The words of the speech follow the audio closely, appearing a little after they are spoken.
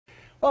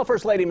Well,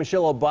 First Lady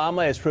Michelle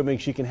Obama is proving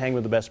she can hang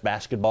with the best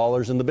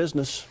basketballers in the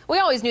business. We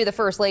always knew the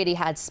First Lady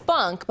had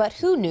spunk, but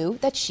who knew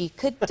that she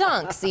could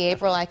dunk? See,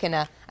 April, I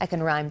can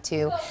rhyme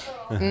too.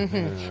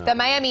 The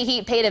Miami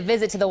Heat paid a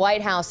visit to the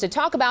White House to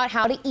talk about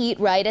how to eat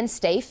right and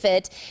stay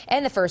fit,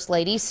 and the First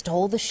Lady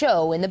stole the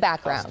show in the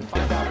background.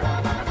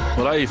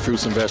 Well, I eat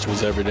fruits and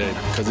vegetables every day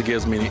because it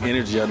gives me the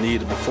energy I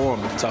need to perform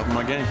at the top of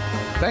my game.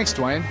 Thanks,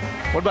 Dwayne.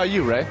 What about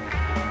you, Ray?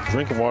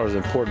 Drinking water is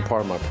an important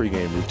part of my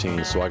pregame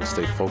routine so I can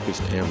stay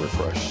focused and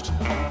refreshed.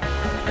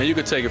 And you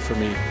can take it from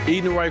me.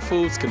 Eating the right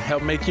foods can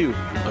help make you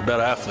a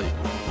better athlete.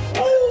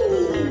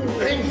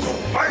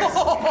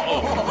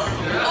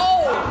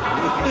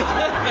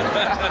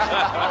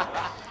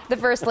 The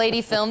First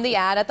Lady filmed the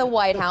ad at the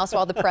White House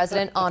while the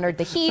president honored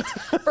the Heat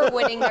for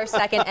winning their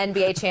second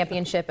NBA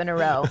championship in a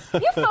row. Are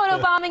you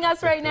photobombing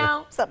us right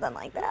now? Something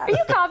like that. Are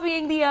you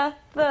copying the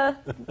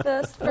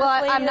First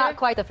Lady? I'm not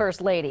quite the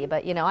First Lady,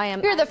 but you know, I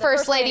am. You're the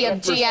First Lady of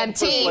GMT.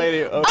 First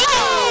Lady, okay.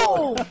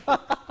 Oh!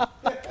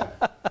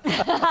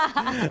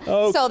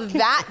 So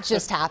that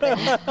just happened.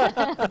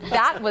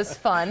 That was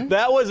fun.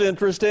 That was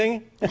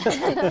interesting.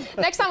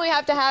 Next time we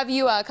have to have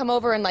you come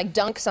over and like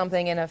dunk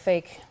something in a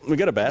fake. We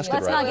got a basket.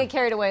 Let's not get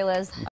carried away, Liz.